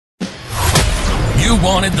You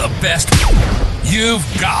wanted the best. You've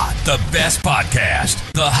got the best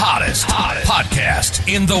podcast. The hottest podcast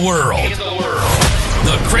in the world.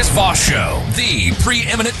 The Chris Voss Show, the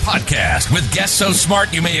preeminent podcast with guests so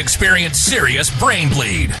smart you may experience serious brain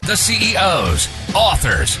bleed. The CEOs,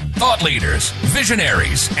 authors, thought leaders,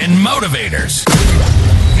 visionaries, and motivators.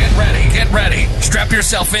 Get ready. Strap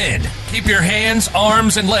yourself in. Keep your hands,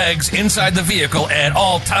 arms, and legs inside the vehicle at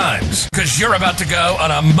all times, because you're about to go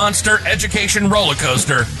on a monster education roller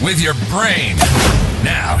coaster with your brain.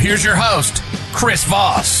 Now, here's your host, Chris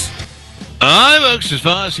Voss. Hi, folks. Chris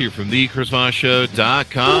Voss here from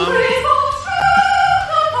thechrisvossshow.com.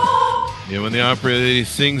 Yeah, when the operator lady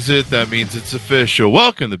sings it, that means it's official.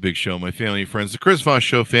 Welcome to the big show, my family and friends. The Chris Voss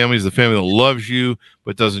Show family is the family that loves you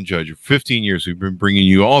but doesn't judge you. For 15 years, we've been bringing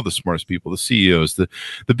you all the smartest people, the CEOs, the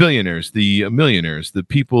billionaires, the millionaires, the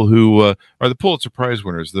people who are the Pulitzer Prize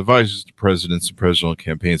winners, the advisors to presidents and presidential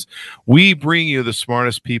campaigns. We bring you the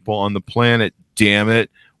smartest people on the planet, damn it.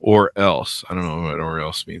 Or else. I don't know what or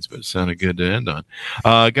else means, but it sounded good to end on.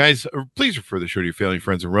 Guys, please refer the show to your family,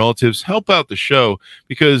 friends, and relatives. Help out the show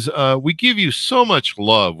because we give you so much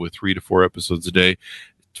love with 3 to 4 episodes a day,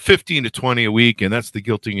 15 to 20 a week, and that's the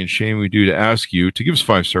guilting and shame we do to ask you to give us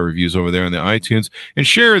 5-star reviews over there on the iTunes and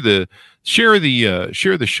share the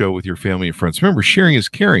show with your family and friends. Remember, sharing is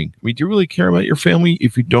caring. I mean, do you really care about your family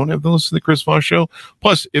if you don't have them listen to the Chris Voss Show?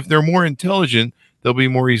 Plus, if they're more intelligent, they'll be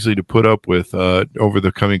more easily to put up with over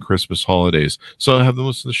the coming Christmas holidays. So I'll have them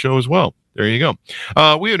listen to the show as well. There you go.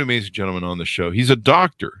 We have an amazing gentleman on the show. He's a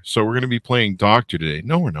doctor, so we're going to be playing doctor today.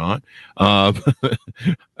 No, we're not. I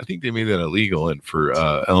think they made that illegal and for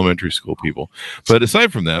elementary school people. But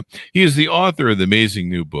aside from that, he is the author of the amazing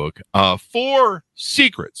new book, 4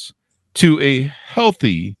 Secrets to a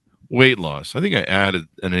Healthy Weight Loss. I think I added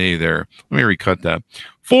an A there. Let me recut that.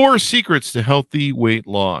 4 Secrets to Healthy Weight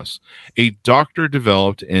Loss, a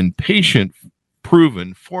doctor-developed and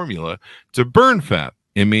patient-proven formula to burn fat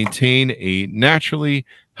and maintain a naturally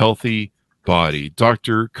healthy body.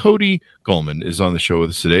 Dr. Cody Golman is on the show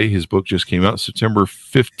with us today. His book just came out September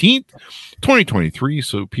 15th, 2023.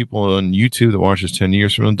 So people on YouTube that watch this 10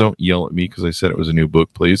 years from now, don't yell at me because I said it was a new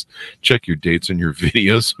book, please. Check your dates on your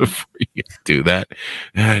videos before you do that.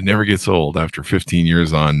 It never gets old after 15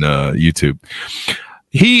 years on YouTube.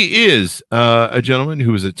 He is a gentleman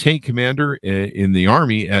who was a tank commander in the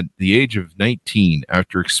Army at the age of 19.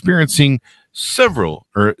 After experiencing several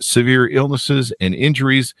severe illnesses and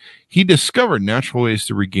injuries, he discovered natural ways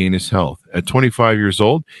to regain his health. At 25 years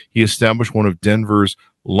old, he established one of Denver's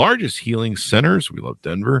largest healing centers. We love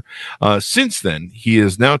Denver. Since then, he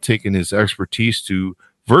has now taken his expertise to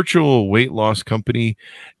virtual weight loss company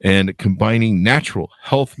and combining natural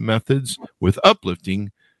health methods with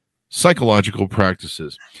uplifting psychological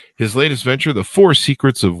practices. His latest venture, the 4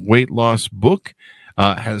 Secrets of Weight Loss book,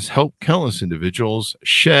 has helped countless individuals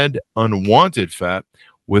shed unwanted fat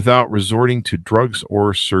without resorting to drugs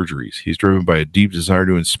or surgeries. He's driven by a deep desire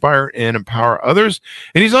to inspire and empower others,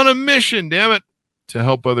 and he's on a mission, damn it, to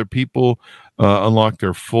help other people unlock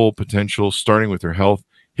their full potential, starting with their health.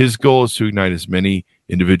 His goal is to ignite as many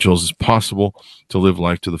individuals as possible to live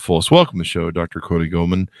life to the fullest. Welcome to the show, Dr. Cody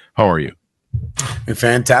Golman. How are you?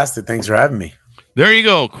 Fantastic. Thanks for having me. There you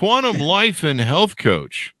go. Quantum Life and Health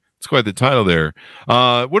Coach. That's quite the title there.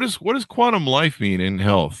 What does quantum life mean in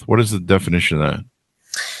health? What is the definition of that?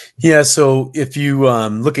 Yeah. So if you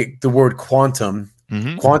look at the word quantum,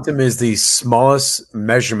 quantum is the smallest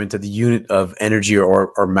measurement of the unit of energy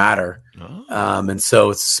or matter. Oh. And so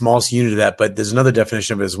it's the smallest unit of that, but there's another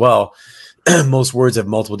definition of it as well. Most words have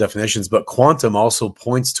multiple definitions, but quantum also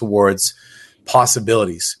points towards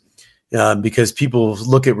possibilities. Because people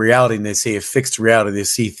look at reality and they say a fixed reality. They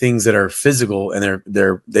see things that are physical and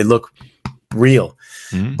they look real,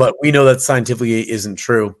 but we know that scientifically isn't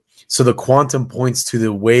true. So the quantum points to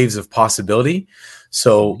the waves of possibility.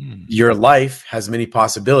 So your life has many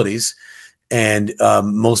possibilities, and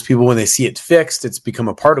most people, when they see it fixed, it's become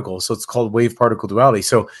a particle. So it's called wave particle duality.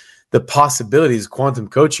 So the possibilities, quantum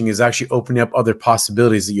coaching is actually opening up other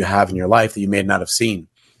possibilities that you have in your life that you may not have seen.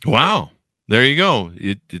 Wow. There you go.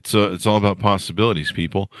 It's all about possibilities,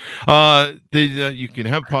 people. You can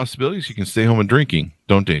have possibilities. You can stay home and drinking.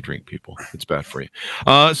 Don't day drink, people. It's bad for you.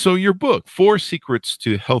 So your book, 4 Secrets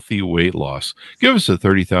to Healthy Weight Loss. Give us a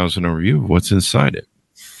 30,000 overview of what's inside it.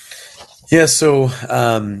 Yeah. So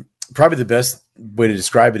probably the best way to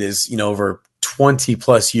describe it is, over 20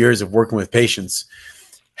 plus years of working with patients,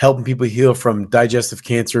 helping people heal from digestive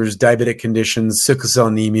cancers, diabetic conditions, sickle cell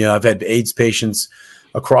anemia. I've had AIDS patients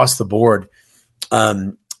across the board.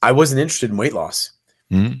 I wasn't interested in weight loss,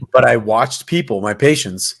 but I watched people, my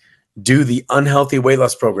patients, do the unhealthy weight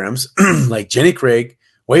loss programs like Jenny Craig,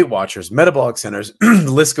 Weight Watchers, metabolic centers,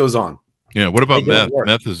 the list goes on. Yeah. What about meth?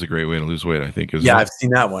 Meth is a great way to lose weight, I think. I've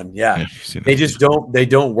seen that one. Yeah. They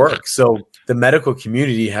don't work. So the medical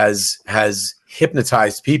community has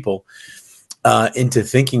hypnotized people into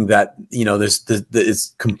thinking that,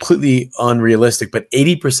 it's completely unrealistic, but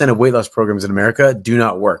 80% of weight loss programs in America do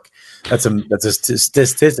not work. That's a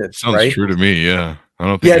statistic. Sounds right? true to me. Yeah. I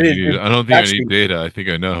don't think I need data. I think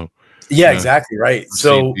I know. Yeah, exactly. Right.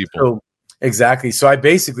 So exactly. So I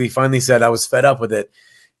basically finally said I was fed up with it.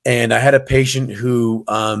 And I had a patient who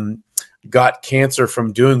got cancer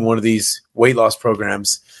from doing one of these weight loss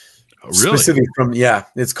programs. Oh, really? Specifically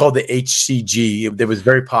it's called the HCG. It was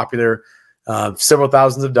very popular, several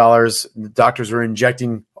thousands of dollars. The doctors were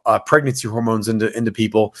injecting pregnancy hormones into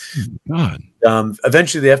people. God.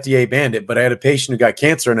 Eventually, the FDA banned it, but I had a patient who got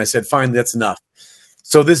cancer, and I said, fine, that's enough.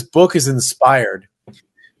 So this book is inspired.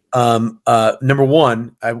 Number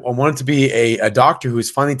one, I wanted to be a doctor who is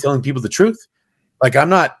finally telling people the truth. Like I'm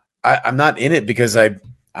not in it because I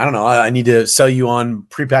don't know. I need to sell you on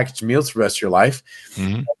prepackaged meals for the rest of your life.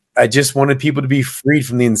 Mm-hmm. I just wanted people to be freed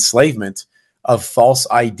from the enslavement of false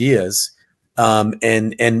ideas.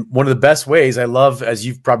 And one of the best ways I love, as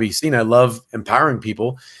you've probably seen, I love empowering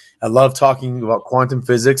people. I love talking about quantum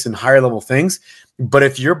physics and higher level things. But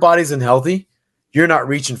if your body's unhealthy, you're not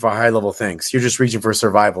reaching for high level things. You're just reaching for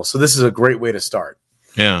survival. So this is a great way to start.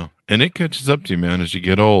 Yeah. And it catches up to you, man, as you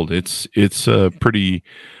get old. It's pretty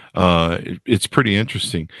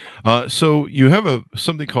interesting. So you have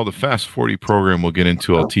something called the Fast 40 program we'll get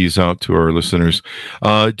into. I'll tease out to our listeners.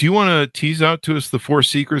 Do you want to tease out to us the 4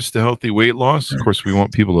 secrets to healthy weight loss? Of course, we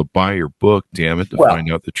want people to buy your book, damn it, to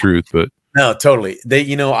find out the truth. But no, totally.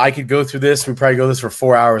 I could go through this. We probably go this for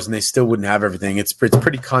 4 hours and they still wouldn't have everything. It's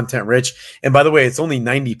pretty content rich. And by the way, it's only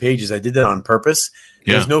 90 pages. I did that on purpose.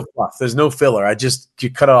 There's no fluff. There's no filler. You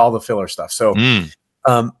cut out all the filler stuff. So,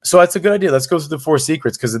 so that's a good idea. Let's go through the 4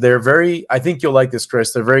 secrets because I think you'll like this,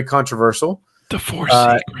 Chris. They're very controversial. The 4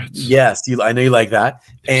 secrets. Yes. I know you like that.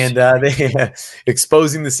 And they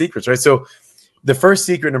exposing the secrets, right? So the first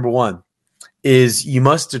secret, number 1, is you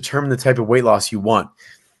must determine the type of weight loss you want.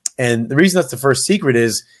 And the reason that's the first secret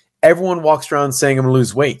is everyone walks around saying, I'm going to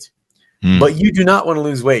lose weight. But you do not want to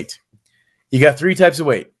lose weight. You got 3 types of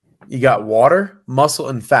weight. You got water, muscle,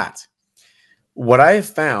 and fat. What I have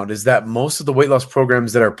found is that most of the weight loss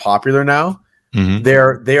programs that are popular now, they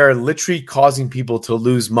are literally causing people to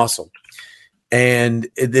lose muscle. And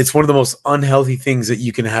it's one of the most unhealthy things that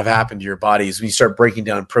you can have happen to your body is when you start breaking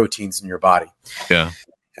down proteins in your body. Yeah.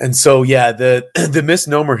 And so, the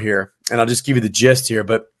misnomer here, and I'll just give you the gist here,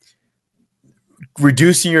 but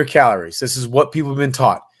reducing your calories. This is what people have been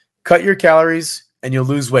taught. Cut your calories and you'll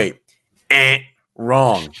lose weight.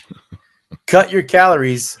 Wrong. Cut your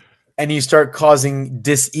calories and you start causing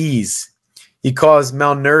dis-ease. You cause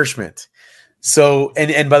malnourishment. So,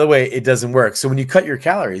 and by the way, it doesn't work. So when you cut your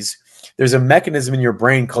calories, there's a mechanism in your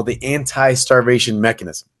brain called the anti-starvation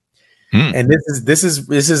mechanism. And this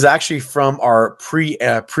is actually from our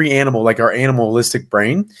pre-animal, like our animalistic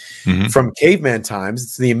brain from caveman times.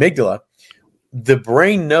 It's the amygdala. The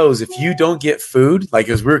brain knows if you don't get food, like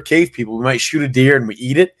as we're cave people, we might shoot a deer and we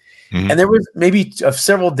eat it. And there was maybe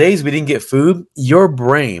several days we didn't get food. Your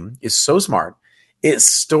brain is so smart. It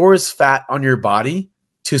stores fat on your body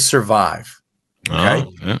to survive. Okay.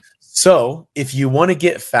 Oh, yeah. So if you want to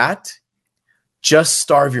get fat, just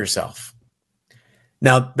starve yourself.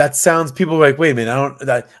 Now that sounds, people are like, wait a minute,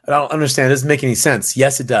 I don't understand. It doesn't make any sense.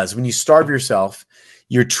 Yes, it does. When you starve yourself,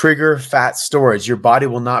 you trigger fat storage. Your body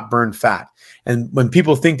will not burn fat. And when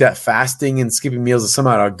people think that fasting and skipping meals is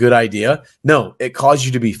somehow a good idea, no, it causes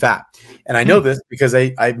you to be fat. And I know this because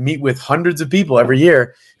I meet with hundreds of people every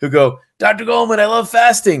year who go, Dr. Golman, I love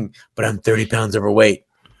fasting, but I'm 30 pounds overweight.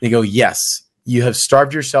 They go, yes, you have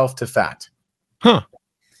starved yourself to fat. Huh.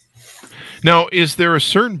 Now, is there a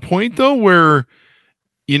certain point, though, where,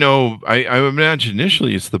 I imagine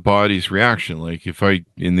initially it's the body's reaction. Like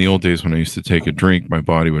in the old days when I used to take a drink, my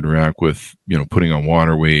body would react with, putting on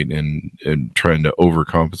water weight and trying to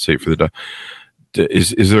overcompensate for the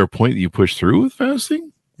Is there a point that you push through with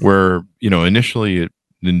fasting where, initially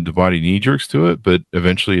the body knee jerks to it, but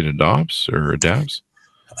eventually it adapts?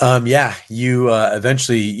 You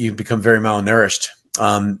eventually you become very malnourished.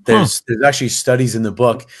 There's actually studies in the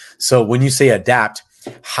book. So when you say adapt,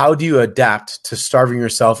 how do you adapt to starving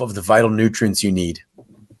yourself of the vital nutrients you need?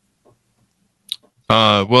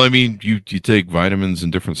 You take vitamins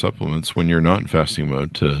and different supplements when you're not in fasting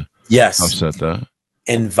mode to offset that.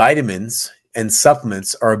 And vitamins and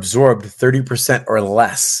supplements are absorbed 30% or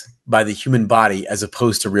less by the human body as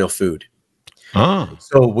opposed to real food. Oh.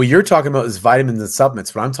 So what you're talking about is vitamins and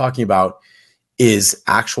supplements. What I'm talking about is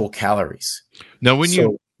actual calories. Now, when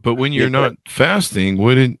you're not fasting,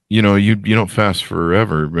 wouldn't you don't fast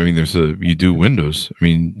forever? I mean, you do windows. I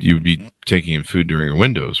mean, you'd be taking in food during your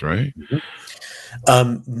windows, right?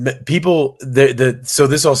 People, so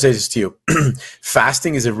this all says this to you: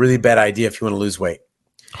 fasting is a really bad idea if you want to lose weight.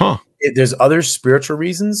 Huh? There's other spiritual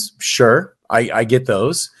reasons, sure, I get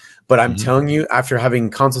those, but I'm telling you, after having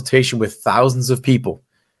consultation with thousands of people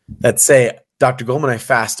that say, Dr. Golman, I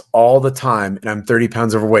fast all the time and I'm 30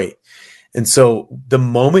 pounds overweight. And so the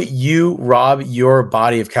moment you rob your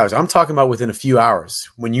body of calories, I'm talking about within a few hours,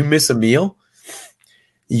 when you miss a meal,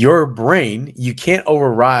 your brain, you can't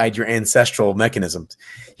override your ancestral mechanisms.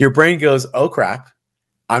 Your brain goes, oh crap,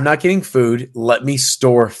 I'm not getting food. Let me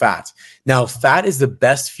store fat. Now, fat is the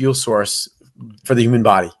best fuel source for the human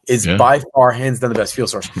body. It's by far, hands down, the best fuel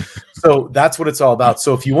source. So that's what it's all about.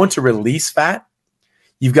 So if you want to release fat,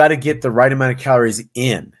 you've got to get the right amount of calories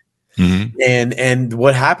in. And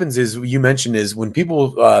what happens is, you mentioned, is when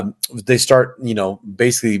people they start,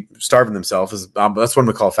 basically starving themselves. That's what I'm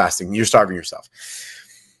gonna call fasting. You're starving yourself.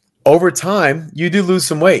 Over time, you do lose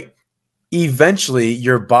some weight. Eventually,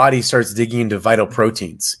 your body starts digging into vital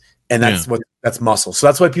proteins, and that's muscle. So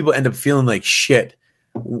that's why people end up feeling like shit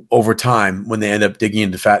over time when they end up digging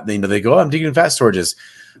into fat. They go, oh, I'm digging into fat storages.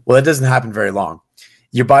 Well, that doesn't happen very long.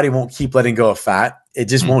 Your body won't keep letting go of fat. It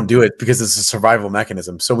just won't do it because it's a survival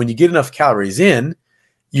mechanism. So when you get enough calories in,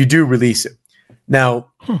 you do release it.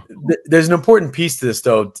 Now, there's an important piece to this,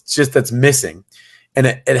 though, just that's missing. And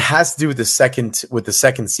it has to do with the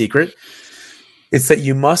second secret. It's that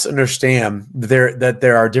you must understand that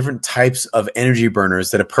there are different types of energy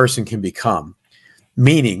burners that a person can become.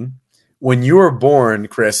 Meaning, when you were born,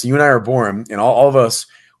 Chris, you and I are born, and all of us,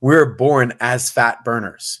 we're born as fat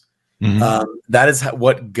burners. That is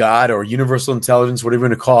what God or universal intelligence, whatever you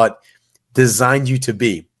want to call it, designed you to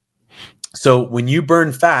be. So when you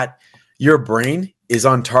burn fat, your brain is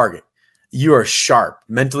on target. You are sharp,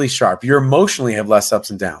 mentally sharp. You emotionally have less ups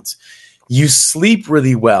and downs. You sleep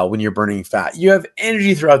really well when you're burning fat. You have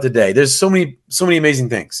energy throughout the day. There's so many amazing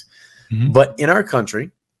things. But in our country,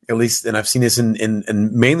 at least, and I've seen this in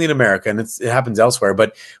mainly in America, and it happens elsewhere,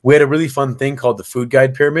 but we had a really fun thing called the food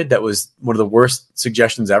guide pyramid. That was one of the worst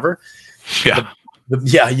suggestions ever. Yeah.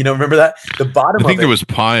 Remember that? The bottom I think of it, there was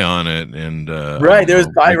pie on it, and right, there was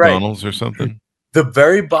pie, McDonald's or something. The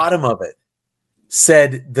very bottom of it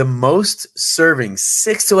said the most servings,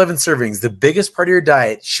 6 to 11 servings, the biggest part of your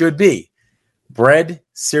diet should be bread,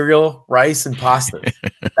 cereal, rice, and pasta.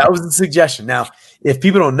 That was the suggestion. Now, if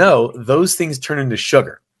people don't know, those things turn into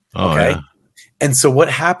sugar. Okay. And so what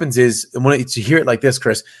happens is, and when you hear it like this,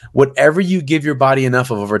 Chris, whatever you give your body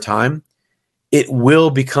enough of over time, it will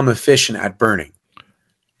become efficient at burning.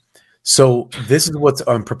 So this is what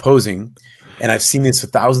I'm proposing. And I've seen this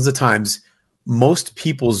thousands of times. Most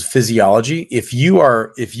people's physiology, if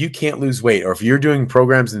you can't lose weight, or if you're doing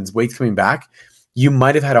programs and weight's coming back, you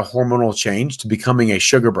might have had a hormonal change to becoming a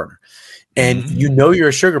sugar burner. And you're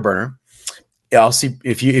a sugar burner. I'll see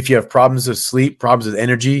if you have problems with sleep, problems with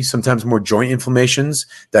energy, sometimes more joint inflammations,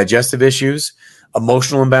 digestive issues,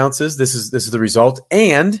 emotional imbalances. This is the result.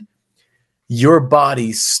 And your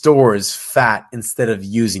body stores fat instead of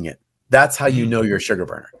using it. That's how you know you're a sugar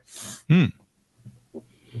burner.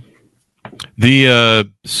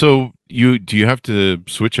 So do you have to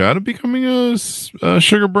switch out of becoming a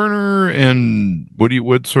sugar burner, and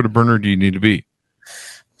what sort of burner do you need to be?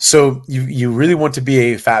 So you really want to be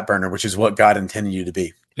a fat burner, which is what God intended you to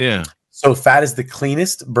be. Yeah. So fat is the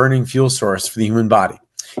cleanest burning fuel source for the human body.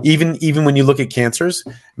 Even when you look at cancers,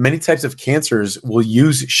 many types of cancers will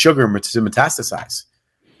use sugar to metastasize.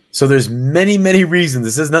 So there's many reasons.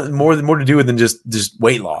 This has nothing more to do with than just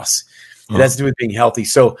weight loss. It has to do with being healthy.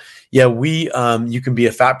 So yeah, you can be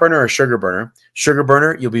a fat burner or a sugar burner. Sugar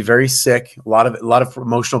burner, you'll be very sick, a lot of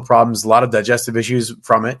emotional problems, a lot of digestive issues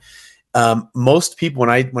from it. Most people,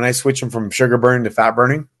 when I switch them from sugar burning to fat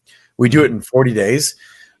burning, we do it in 40 days.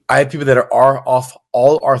 I have people that are off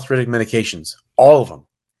all arthritic medications, all of them.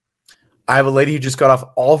 I have a lady who just got off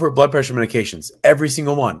all of her blood pressure medications, every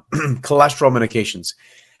single one, cholesterol medications.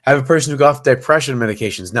 I have a person who got off depression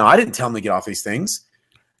medications. Now, I didn't tell them to get off these things.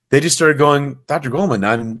 They just started going, Dr.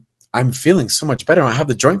 Golman, I'm feeling so much better. I don't have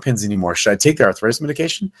the joint pains anymore. Should I take the arthritis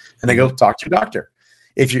medication? And I go, talk to your doctor.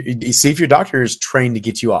 If your doctor is trained to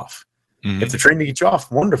get you off. If they're trained to get you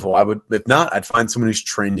off, wonderful. I would. If not, I'd find someone who's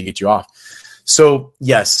trained to get you off. So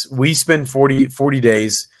yes, we spend 40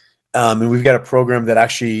 days, and we've got a program that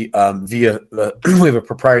actually we have a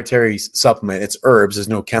proprietary supplement. It's herbs. There's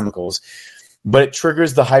no chemicals, but it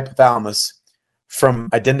triggers the hypothalamus from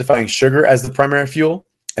identifying sugar as the primary fuel,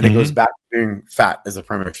 and it goes back to being fat as the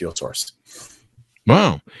primary fuel source.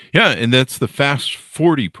 Wow. Yeah. And that's the Fast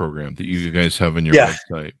 40 program that you guys have on your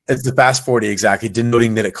website. It's the Fast 40, exactly,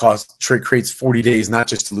 denoting that it creates 40 days, not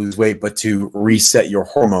just to lose weight, but to reset your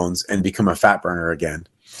hormones and become a fat burner again.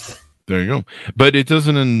 There you go. But it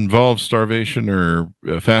doesn't involve starvation or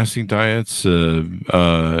fasting diets.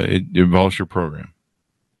 It involves your program.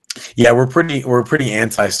 Yeah, we're pretty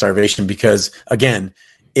anti-starvation because, again,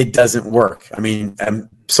 it doesn't work. I mean,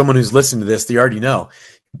 someone who's listening to this, they already know.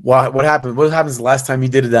 What happened? What happens the last time you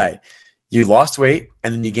did a diet? You lost weight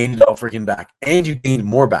and then you gained it all freaking back, and you gained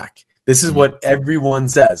more back. This is what everyone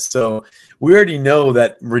says. So we already know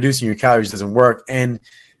that reducing your calories doesn't work, and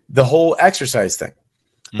the whole exercise thing.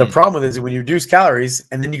 The problem is when you reduce calories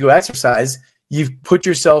and then you go exercise, you've put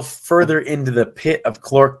yourself further into the pit of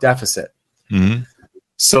caloric deficit.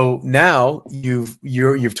 So now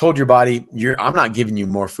you've told your body, I'm not giving you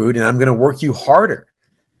more food, and I'm going to work you harder.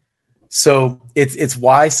 So it's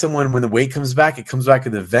why someone, when the weight comes back, it comes back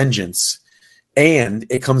with a vengeance, and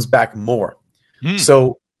it comes back more.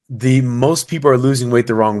 So most people are losing weight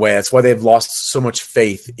the wrong way. That's why they've lost so much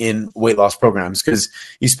faith in weight loss programs, because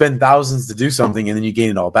you spend thousands to do something and then you gain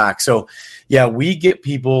it all back. So yeah, we get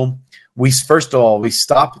people. We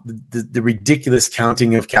stop the ridiculous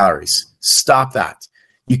counting of calories. Stop that.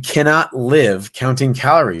 You cannot live counting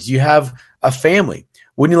calories. You have a family.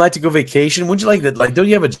 Wouldn't you like to go vacation? Wouldn't you like that? Like, don't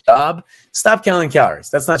you have a job? Stop counting calories.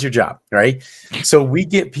 That's not your job, right? So we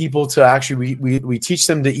get people to actually, we teach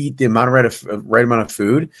them to eat the right amount of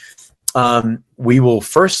food. We will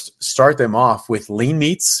first start them off with lean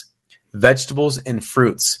meats, vegetables, and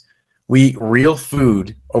fruits. We eat real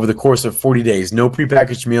food over the course of 40 days. No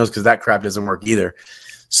prepackaged meals, because that crap doesn't work either.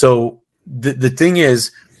 So the thing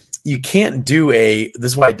is, you can't do this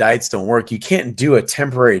is why diets don't work. You can't do a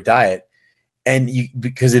temporary diet,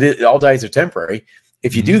 because all diets are temporary.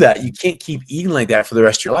 If you do that, you can't keep eating like that for the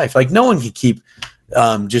rest of your life. Like, no one can keep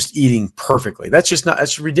just eating perfectly.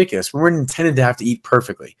 That's ridiculous. We weren't intended to have to eat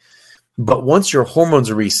perfectly. But once your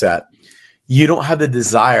hormones are reset, you don't have the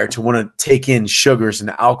desire to want to take in sugars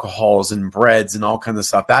and alcohols and breads and all kinds of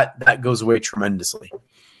stuff. That goes away tremendously.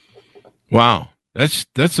 Wow.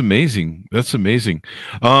 That's amazing. That's amazing.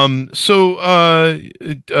 So how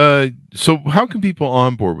can people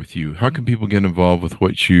onboard with you? How can people get involved with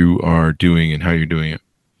what you are doing and how you're doing it?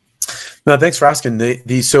 No, thanks for asking.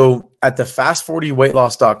 So at the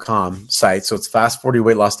fast40weightloss.com site, so it's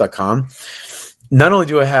fast40weightloss.com. Not only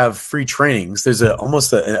do I have free trainings, there's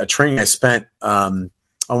almost a training I spent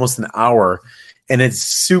almost an hour, and it's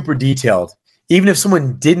super detailed. Even if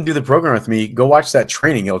someone didn't do the program with me, go watch that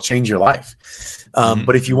training. It'll change your life.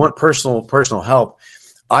 But if you want personal help,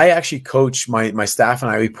 I actually coach my staff,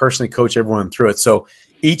 and we personally coach everyone through it. So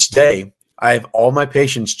each day I have all my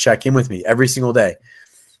patients check in with me every single day,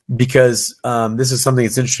 because this is something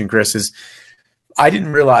that's interesting, Chris, is I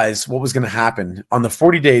didn't realize what was going to happen. On the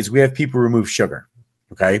 40 days, we have people remove sugar,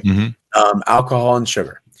 okay? Alcohol and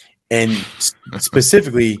sugar. And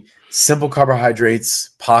specifically simple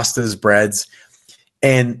carbohydrates, pastas, breads.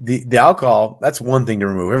 And the alcohol, that's one thing to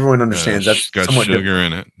remove. Everyone understands that's got somewhat sugar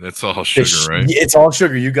different. in it. That's all sugar, right? It's all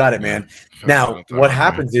sugar. You got it, man. Now, what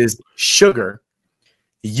happens is sugar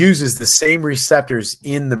uses the same receptors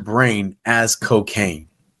in the brain as cocaine.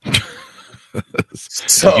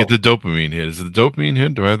 So you get the dopamine hit. Is it the dopamine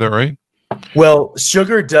hit? Do I have that right? Well,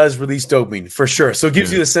 sugar does release dopamine for sure. So it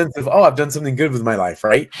gives you the sense of, I've done something good with my life,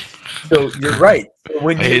 right? So you're right. I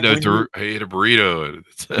ate a burrito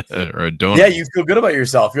or a donut. Yeah, you feel good about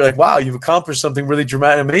yourself. You're like, wow, you've accomplished something really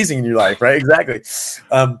dramatic, amazing in your life, right? Exactly.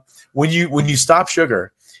 When you stop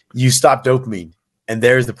sugar, you stop dopamine, and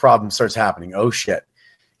there's the problem starts happening. Oh shit!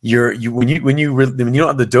 When you don't have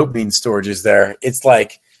the dopamine storages there, it's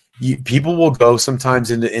like people will go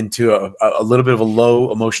sometimes into a little bit of a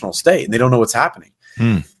low emotional state, and they don't know what's happening.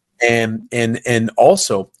 And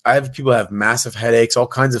also, I have people that have massive headaches, all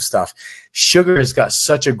kinds of stuff. Sugar has got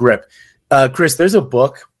such a grip. Chris, there's a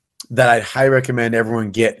book that I'd highly recommend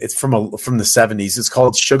everyone get. It's from the 70s. It's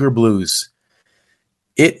called Sugar Blues.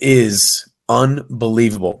 It is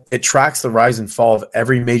unbelievable. It tracks the rise and fall of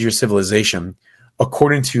every major civilization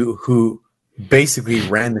according to who basically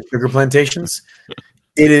ran the sugar plantations.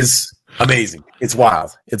 It is amazing. It's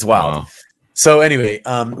wild. Wow. So anyway,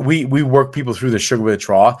 we work people through the sugar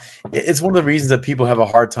withdrawal. It's one of the reasons that people have a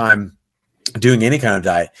hard time doing any kind of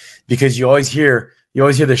diet, because you always hear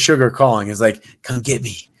the sugar calling. It's like, come get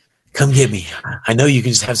me. I know you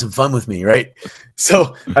can just have some fun with me, right?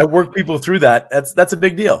 So I work people through that. That's a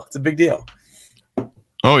big deal. It's a big deal.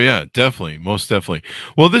 Oh, yeah, definitely. Most definitely.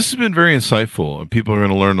 Well, this has been very insightful. People are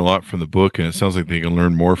going to learn a lot from the book, and it sounds like they can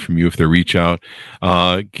learn more from you if they reach out.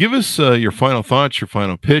 Give us your final thoughts, your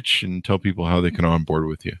final pitch, and tell people how they can onboard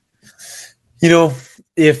with you.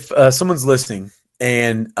 If someone's listening,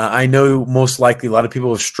 and I know most likely a lot of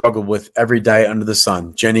people have struggled with every diet under the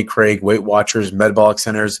sun, Jenny Craig, Weight Watchers, metabolic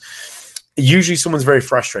centers, usually someone's very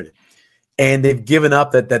frustrated and they've given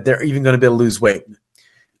up that they're even going to be able to lose weight.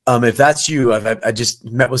 If that's you, I just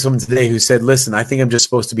met with someone today who said, listen, I think I'm just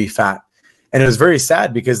supposed to be fat. And it was very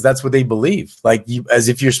sad because that's what they believe. Like as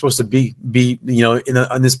if you're supposed to be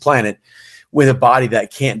on this planet with a body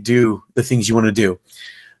that can't do the things you want to do.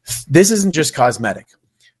 This isn't just cosmetic.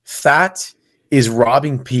 Fat is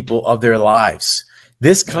robbing people of their lives.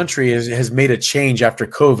 This country has made a change after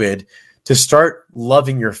COVID to start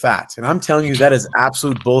loving your fat. And I'm telling you, that is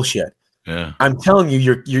absolute bullshit. Yeah. I'm telling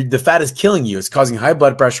you, the fat is killing you. It's causing high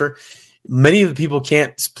blood pressure. Many of the people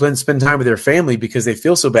can't spend time with their family because they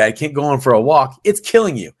feel so bad, can't go on for a walk. It's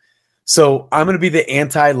killing you. So I'm going to be the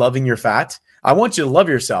anti-loving your fat. I want you to love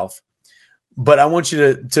yourself, but I want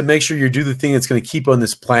you to make sure you do the thing that's going to keep you on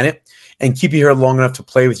this planet and keep you here long enough to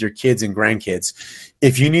play with your kids and grandkids.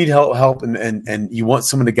 If you need help and you want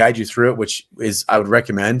someone to guide you through it, which is I would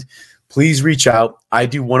recommend, please reach out. I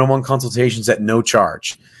do one-on-one consultations at no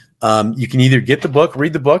charge. You can either get the book,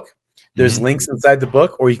 read the book. There's links inside the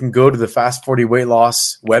book, or you can go to the Fast 40 Weight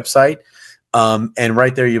Loss website. And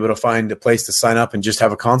right there, you'll be able to find a place to sign up and just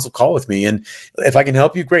have a consult call with me. And if I can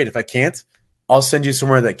help you, great. If I can't, I'll send you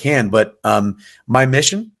somewhere that can. But my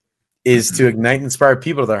mission is to ignite and inspire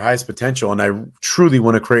people to their highest potential. And I truly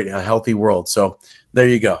want to create a healthy world. So there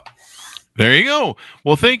you go. There you go.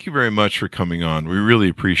 Well, thank you very much for coming on. We really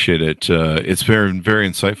appreciate it. It's very, very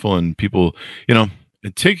insightful, and people,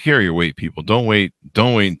 take care of your weight, people. Don't wait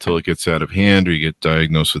until it gets out of hand or you get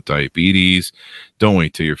diagnosed with diabetes. Don't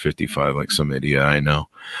wait till you're 55 like some idiot I know.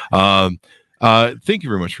 Thank you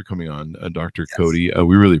very much for coming on, Dr. Yes. Cody.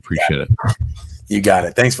 We really appreciate it. You got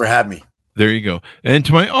it. Thanks for having me. There you go. And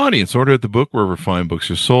to my audience, order the book wherever fine books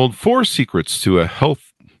are sold. 4 Secrets to a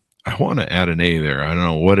Health. I want to add an A there. I don't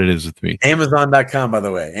know what it is with me. Amazon.com, by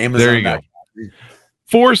the way. Amazon.com. There you go.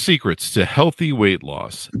 4 Secrets to Healthy Weight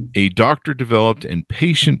Loss, a doctor-developed and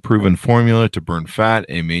patient-proven formula to burn fat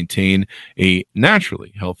and maintain a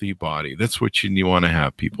naturally healthy body. That's what you want to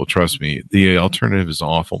have, people. Trust me. The alternative is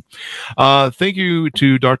awful. Thank you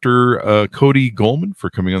to Dr. Cody Golman for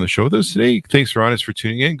coming on the show with us today. Thanks, audience, for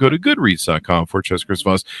tuning in. Go to goodreads.com/Chris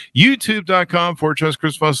Voss,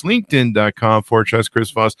 youtube.com/Chris Voss,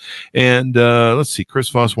 linkedin.com/Chris Voss, and let's see, Chris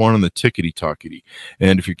Voss 1 on the tickety-talkety.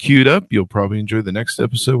 And if you're queued up, you'll probably enjoy the next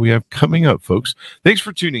episode we have coming up, folks. Thanks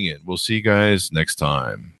for tuning in. We'll see you guys next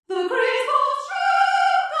time.